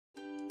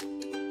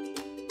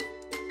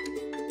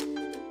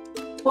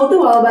Hold the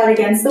Walabot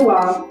against the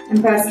wall and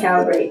press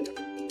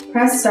Calibrate.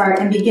 Press Start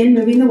and begin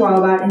moving the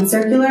Walabot in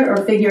circular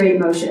or figure-8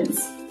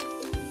 motions.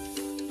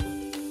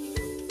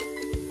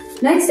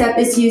 Next step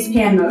is to use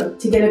Pan Mode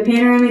to get a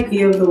panoramic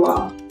view of the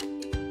wall.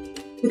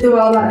 With the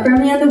Walabot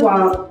firmly on the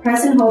wall,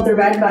 press and hold the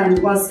red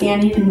button while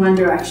scanning in one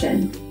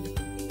direction.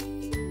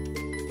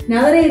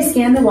 Now that I have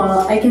scanned the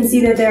wall, I can see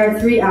that there are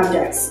 3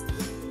 objects: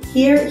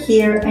 here,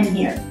 here, and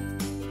here.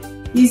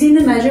 Using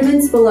the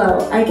measurements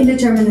below, I can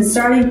determine the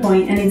starting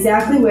point and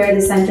exactly where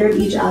the center of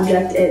each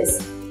object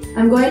is.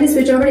 I'm going to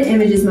switch over to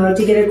Images mode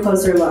to get a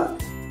closer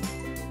look.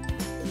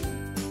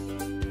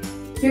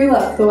 Here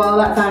look, the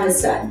Walabot found a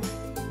stud.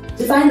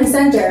 To find the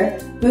center,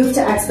 move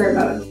to Expert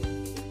mode.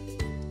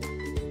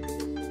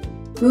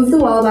 Move the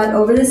Walabot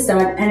over the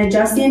stud and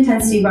adjust the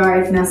intensity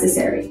bar if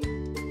necessary.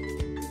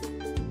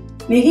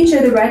 Making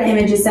sure the red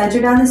image is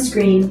centered on the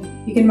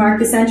screen, you can mark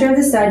the center of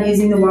the stud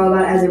using the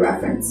Walabot as a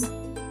reference.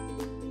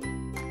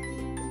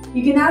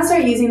 You can now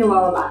start using the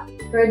Walabot.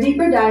 For a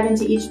deeper dive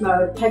into each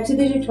mode, head to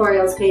the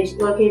tutorials page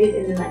located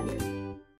in the menu.